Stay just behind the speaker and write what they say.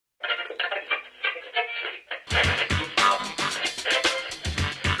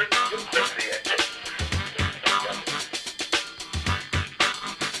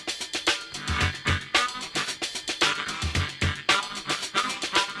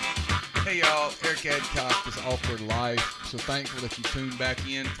Hey y'all, Eric Adcock, This Awkward Life. So thankful that you tuned back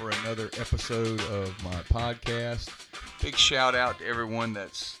in for another episode of my podcast. Big shout out to everyone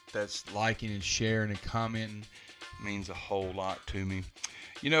that's liking and sharing and commenting. It means a whole lot to me.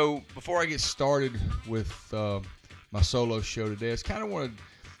 You know, before I get started with my solo show today, it's kind of wanted.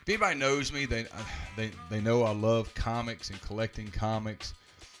 If anybody knows me, they know I love comics and collecting comics.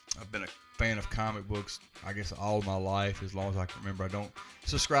 I've been a fan of comic books, I guess, all my life, as long as I can remember. I don't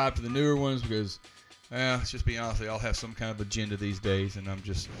subscribe to the newer ones because, let's just be honest, they all have some kind of agenda these days, and I'm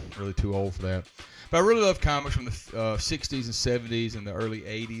just really too old for that. But I really love comics from the 60s and 70s and the early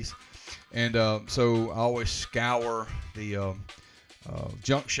 80s. And so I always scour the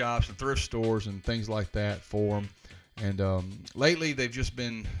junk shops and thrift stores and things like that for them. And lately, they've just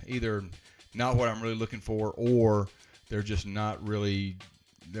been either not what I'm really looking for, or they're just not really.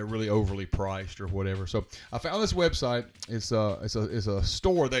 They're really overly priced or whatever. So I found this website. It's a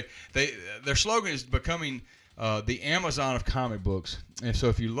store. Their slogan is becoming the Amazon of comic books. And so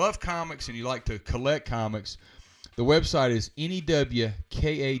if you love comics and you like to collect comics, the website is NEWKADIA,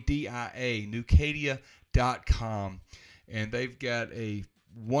 Nucadia.com. And they've got a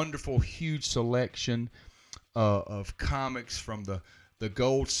wonderful, huge selection of comics from the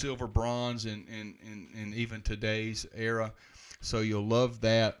gold, silver, bronze, and even today's era. So you'll love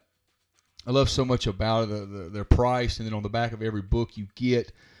that. I love so much about it, their price, and then on the back of every book you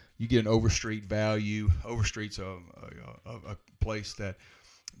get an Overstreet value. Overstreet's a place that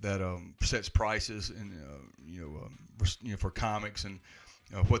sets prices and for comics and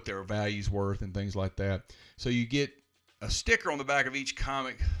what their value's worth and things like that. So you get a sticker on the back of each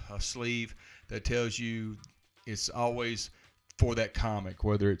comic sleeve that tells you it's always for that comic,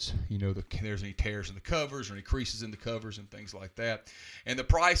 whether it's there's any tears in the covers or any creases in the covers and things like that. And the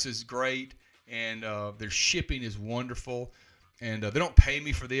price is great, and their shipping is wonderful. And they don't pay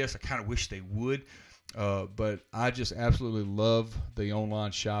me for this. I kind of wish they would, but I just absolutely love the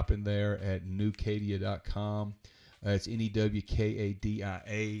online shopping there at Nucadia.com. It's NEWKADIA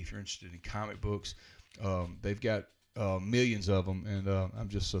if you're interested in comic books. They've got millions of them, and I'm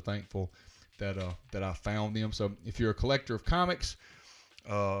just so thankful that I found them. So if you're a collector of comics,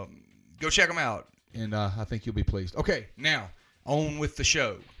 go check them out, and I think you'll be pleased. Okay, now on with the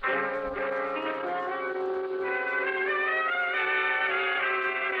show.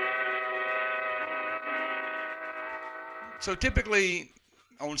 So typically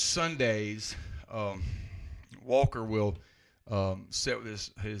on Sundays, Walker will sit with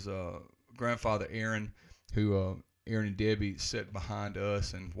his grandfather Aaron, who Aaron and Debbie sit behind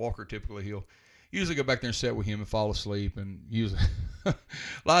us, and Walker he'll usually go back there and sit with him and fall asleep, and usually a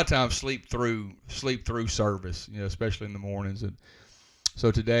lot of times sleep through service, especially in the mornings. And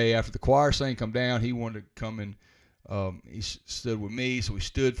so today, after the choir sang "Come Down," he wanted to come and he stood with me, so we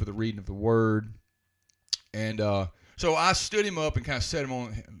stood for the reading of the Word, and so I stood him up and kind of set him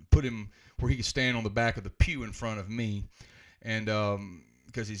on, put him where he could stand on the back of the pew in front of me, and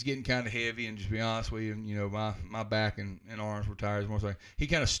because he's getting kind of heavy, and just to be honest with you, my back and arms were tired. So he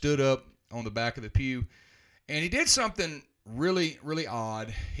kind of stood up on the back of the pew, and he did something really, really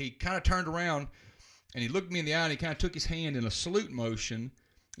odd. He kind of turned around, and he looked me in the eye, and he kind of took his hand in a salute motion,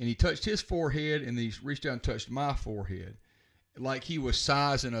 and he touched his forehead, and then he reached down and touched my forehead, like he was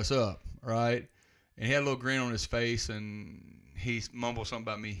sizing us up, right? And he had a little grin on his face, and he mumbled something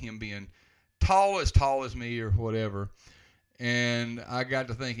about him being tall as me or whatever. And I got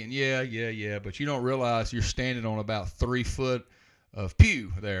to thinking, yeah, but you don't realize you're standing on about 3 foot of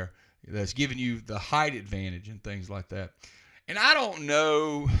pew there that's giving you the height advantage and things like that. And I don't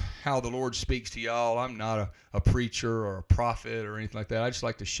know how the Lord speaks to y'all. I'm not a preacher or a prophet or anything like that. I just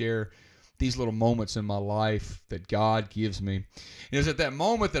like to share these little moments in my life that God gives me. And it was at that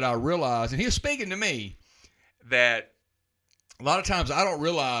moment that I realized, and He was speaking to me, that a lot of times I don't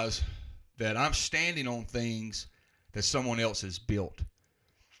realize that I'm standing on things that someone else has built.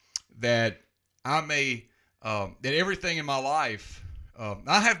 That I may, that everything in my life,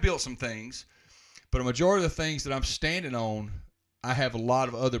 I have built some things, but a majority of the things that I'm standing on, I have a lot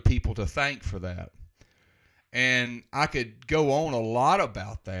of other people to thank for that. And I could go on a lot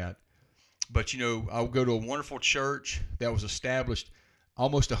about that, but I'll go to a wonderful church that was established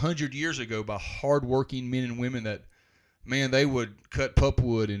almost 100 years ago by hardworking men and women that, man, they would cut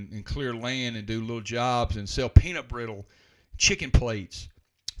pulpwood and clear land and do little jobs and sell peanut brittle, chicken plates,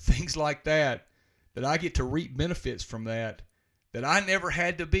 things like that I get to reap benefits from that I never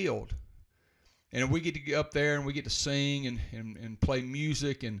had to build. And we get to get up there and we get to sing and play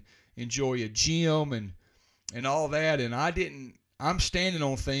music and enjoy a gym and all that. And I'm standing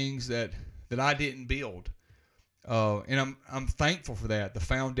on things that I didn't build. And I'm thankful for that. The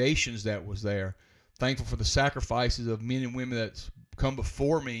foundations that was there. Thankful for the sacrifices of men and women that's come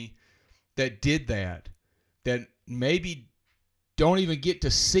before me that did that. That maybe don't even get to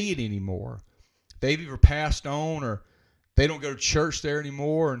see it anymore. They've either passed on or they don't go to church there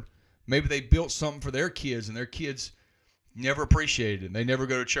anymore, and maybe they built something for their kids and their kids never appreciated it. They never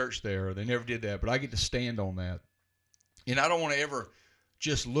go to church there, or they never did that. But I get to stand on that. And I don't want to ever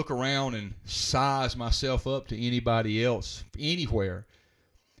just look around and size myself up to anybody else anywhere,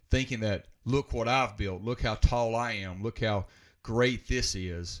 thinking that, look what I've built, look how tall I am, look how great this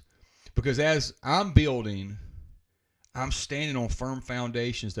is. Because as I'm building, I'm standing on firm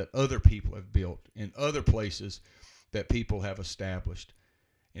foundations that other people have built in other places that people have established.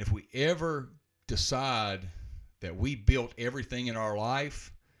 And if we ever decide that we built everything in our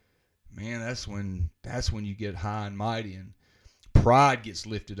life, man, that's when you get high and mighty and pride gets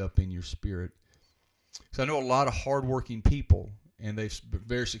lifted up in your spirit. So I know a lot of hardworking people, and they've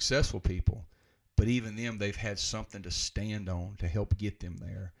very successful people, but even them, they've had something to stand on to help get them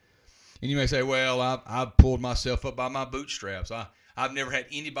there. And you may say, well, I've pulled myself up by my bootstraps. I've never had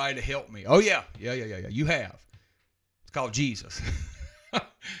anybody to help me. Oh, yeah. You have. It's called Jesus.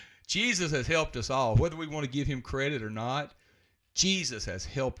 Jesus has helped us all. Whether we want to give him credit or not, Jesus has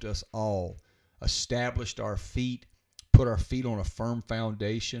helped us all. Established our feet, put our feet on a firm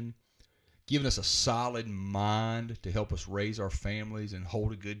foundation, given us a solid mind to help us raise our families and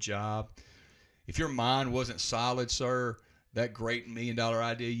hold a good job. If your mind wasn't solid, sir, that great $1 million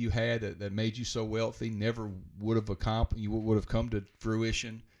idea you had that made you so wealthy never would have accomplished. You would have come to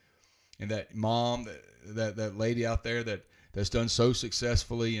fruition. And that mom, that lady out there that's done so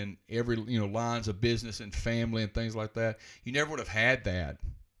successfully in every lines of business and family and things like that, you never would have had that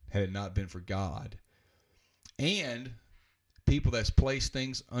had it not been for God. And people that's placed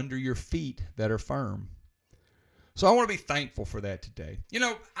things under your feet that are firm. So I want to be thankful for that today.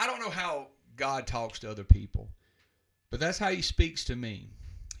 I don't know how God talks to other people, but that's how he speaks to me.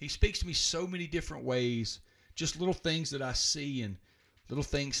 He speaks to me so many different ways, just little things that I see and little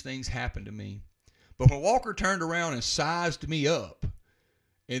things happen to me. But when Walker turned around and sized me up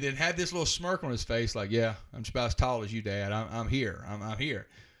and then had this little smirk on his face like, yeah, I'm just about as tall as you, Dad. I'm here. I'm here.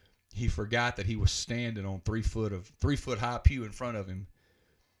 He forgot that he was standing on 3 foot high pew in front of him.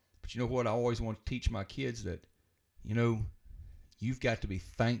 But you know what? I always want to teach my kids that, you've got to be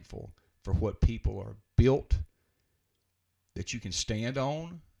thankful for what people are built that you can stand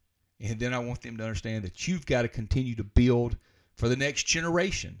on. And then I want them to understand that you've got to continue to build for the next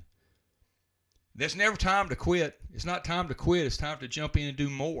generation. There's never time to quit. It's not time to quit. It's time to jump in and do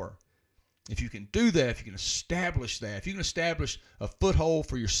more. If you can do that, if you can establish that, if you can establish a foothold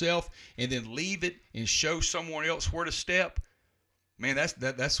for yourself and then leave it and show someone else where to step, man,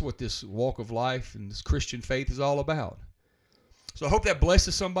 that's what this walk of life and this Christian faith is all about. So I hope that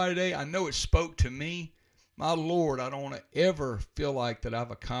blesses somebody today. I know it spoke to me. My Lord, I don't want to ever feel like that I've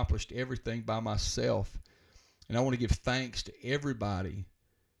accomplished everything by myself. And I want to give thanks to everybody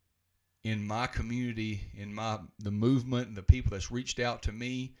in my community, in the movement, and the people that's reached out to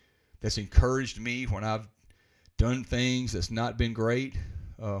me, that's encouraged me when I've done things that's not been great.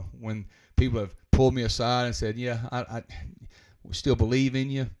 When people have pulled me aside and said, yeah, I still believe in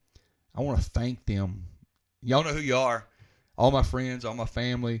you. I want to thank them. Y'all know who you are. All my friends, all my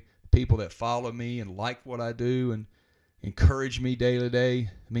family, people that follow me and like what I do and encourage me day to day.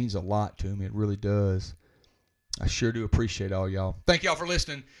 It means a lot to me. It really does. I sure do appreciate all y'all. Thank y'all for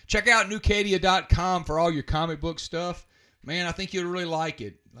listening. Check out newcadia.com for all your comic book stuff. Man, I think you'll really like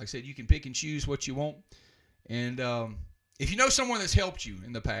it. Like I said, you can pick and choose what you want. And if you know someone that's helped you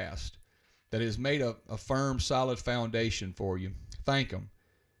in the past, that has made a firm, solid foundation for you, thank them.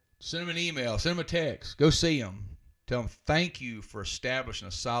 Send them an email. Send them a text. Go see them. Tell them thank you for establishing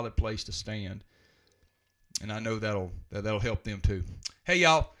a solid place to stand. And I know that'll help them too. Hey,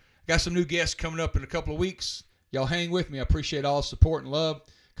 y'all, got some new guests coming up in a couple of weeks. Y'all hang with me. I appreciate all the support and love.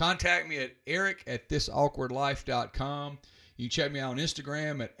 Contact me at eric@thisawkwardlife.com. You can check me out on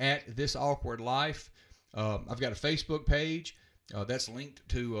Instagram at thisawkwardlife. I've got a Facebook page that's linked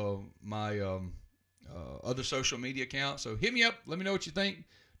to my other social media accounts. So hit me up. Let me know what you think.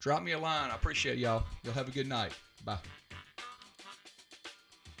 Drop me a line. I appreciate y'all. Y'all have a good night. Bye.